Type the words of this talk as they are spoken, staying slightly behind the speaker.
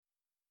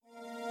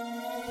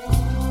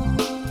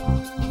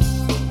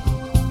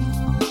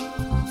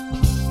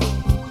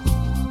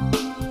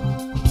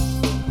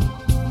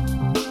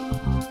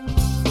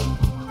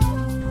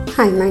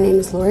Hi, my name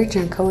is Lori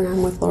Jenko and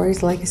I'm with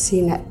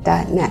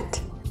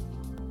Lori'sLegacyNet.net.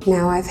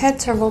 Now, I've had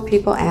several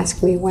people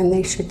ask me when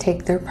they should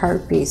take their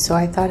Part B, so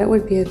I thought it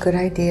would be a good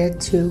idea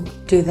to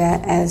do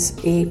that as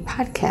a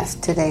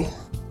podcast today.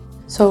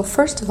 So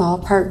first of all,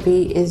 Part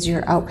B is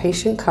your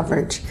outpatient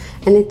coverage,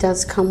 and it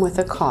does come with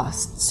a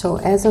cost. So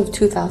as of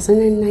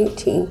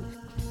 2019,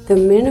 the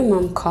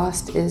minimum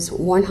cost is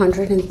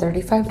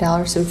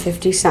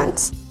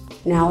 $135.50.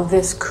 Now,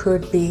 this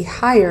could be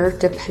higher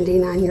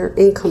depending on your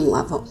income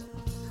level.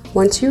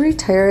 Once you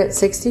retire at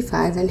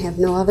 65 and have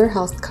no other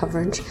health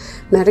coverage,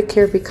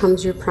 Medicare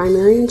becomes your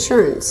primary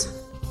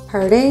insurance.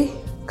 Part A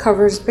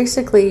covers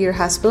basically your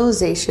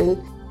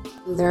hospitalization.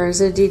 There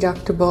is a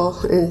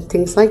deductible and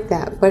things like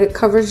that, but it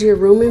covers your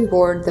room and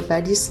board, the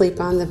bed you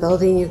sleep on, the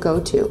building you go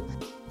to.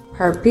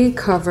 Part B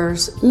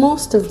covers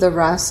most of the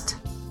rest,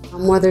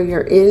 whether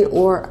you're in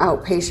or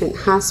outpatient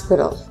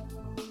hospital.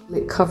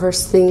 It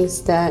covers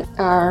things that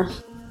are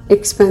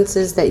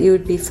expenses that you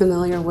would be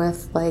familiar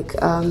with, like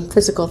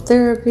physical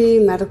therapy,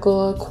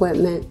 medical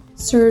equipment,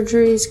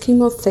 surgeries,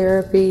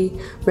 chemotherapy,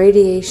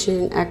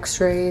 radiation,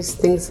 x-rays,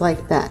 things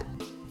like that.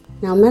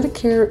 Now,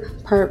 Medicare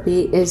Part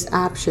B is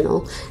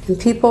optional, and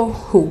people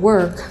who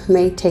work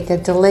may take a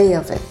delay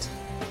of it.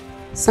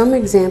 Some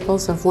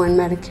examples of when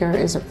Medicare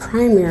is a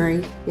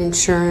primary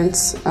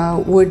insurance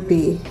would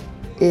be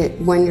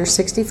when you're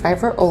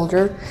 65 or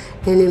older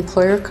and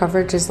employer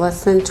coverage is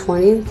less than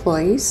 20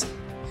 employees,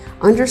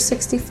 under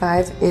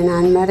 65 and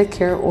on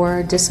Medicare or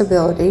a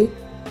disability,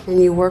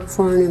 and you work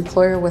for an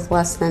employer with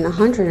less than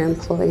 100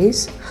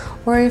 employees,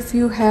 or if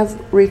you have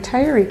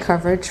retiree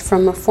coverage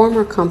from a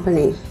former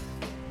company.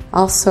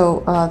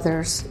 Also,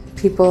 there's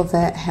people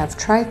that have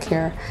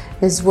TRICARE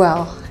as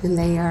well, and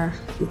they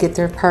get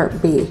their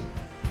Part B.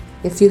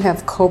 If you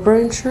have COBRA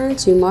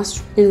insurance, you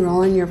must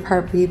enroll in your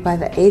Part B by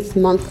the 8th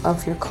month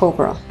of your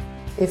COBRA,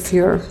 if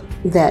you're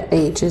that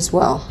age as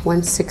well,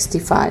 when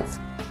 65.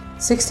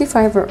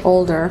 65 or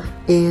older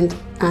and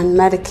on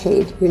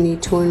Medicaid, you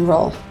need to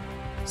enroll.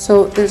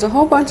 So there's a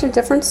whole bunch of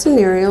different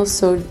scenarios,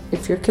 so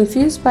if you're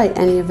confused by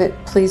any of it,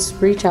 please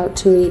reach out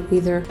to me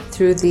either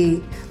through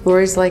the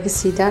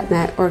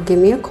Lori'sLegacy.net or give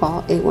me a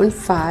call,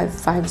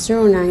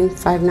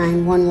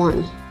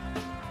 815-509-5911.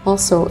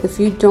 Also, if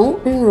you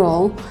don't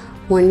enroll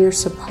when you're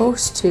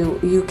supposed to,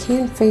 you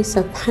can face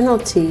a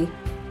penalty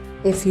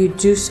if you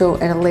do so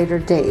at a later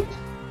date.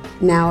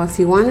 Now, if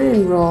you want to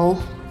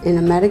enroll in a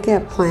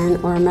Medigap plan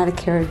or a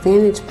Medicare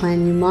Advantage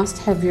plan, you must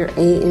have your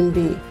A and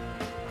B.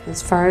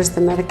 As far as the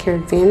Medicare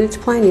Advantage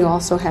plan, you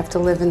also have to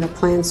live in the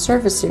plan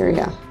service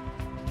area.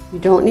 You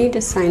don't need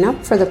to sign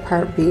up for the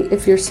Part B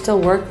if you're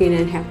still working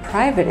and have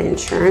private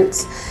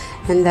insurance,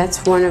 and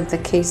that's one of the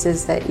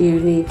cases that you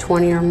need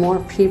 20 or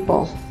more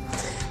people.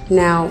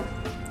 Now,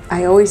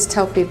 I always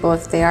tell people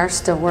if they are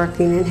still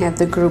working and have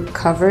the group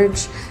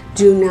coverage,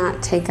 do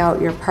not take out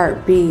your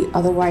Part B,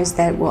 otherwise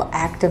that will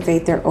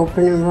activate their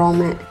open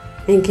enrollment.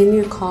 And give me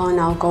a call and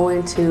I'll go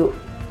into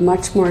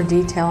much more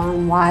detail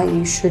on why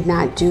you should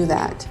not do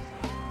that.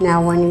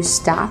 Now, when you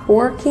stop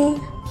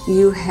working,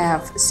 you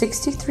have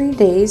 63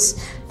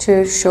 days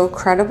to show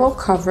credible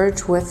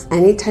coverage with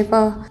any type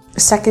of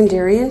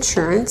secondary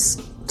insurance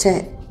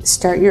to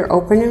start your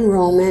open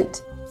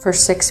enrollment for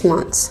 6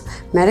 months.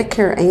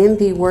 Medicare A and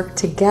B work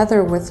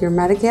together with your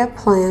Medigap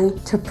plan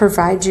to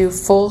provide you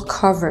full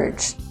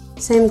coverage.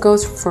 Same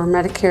goes for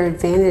Medicare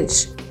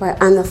Advantage. But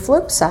on the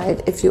flip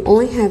side, if you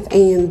only have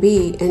A and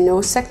B and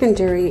no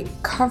secondary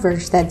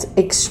coverage, that's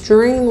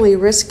extremely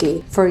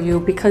risky for you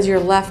because you're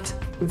left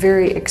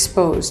very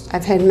exposed.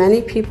 I've had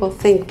many people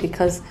think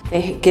because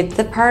they get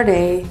the Part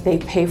A, they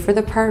pay for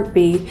the Part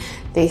B,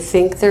 they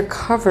think they're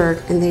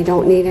covered and they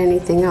don't need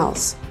anything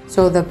else.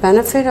 So the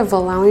benefit of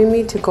allowing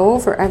me to go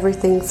over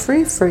everything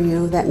free for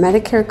you that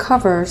Medicare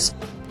covers,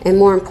 and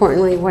more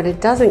importantly, what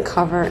it doesn't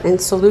cover, and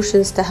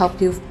solutions to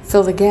help you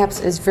fill the gaps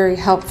is very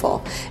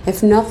helpful.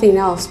 If nothing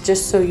else,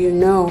 just so you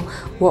know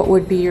what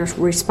would be your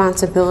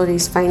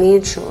responsibilities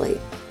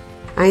financially.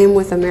 I am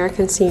with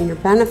American Senior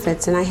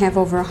Benefits, and I have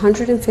over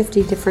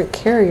 150 different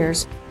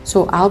carriers,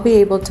 so I'll be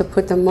able to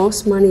put the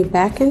most money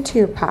back into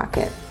your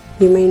pocket.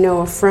 You may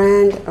know a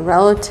friend, a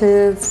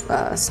relative,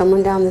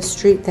 someone down the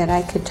street that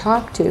I could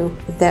talk to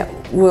that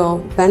will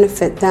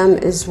benefit them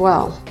as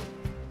well.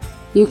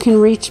 You can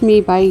reach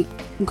me by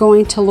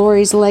going to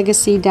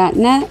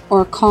Lori'sLegacy.net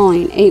or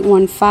calling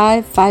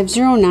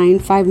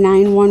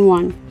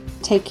 815-509-5911.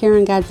 Take care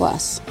and God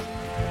bless.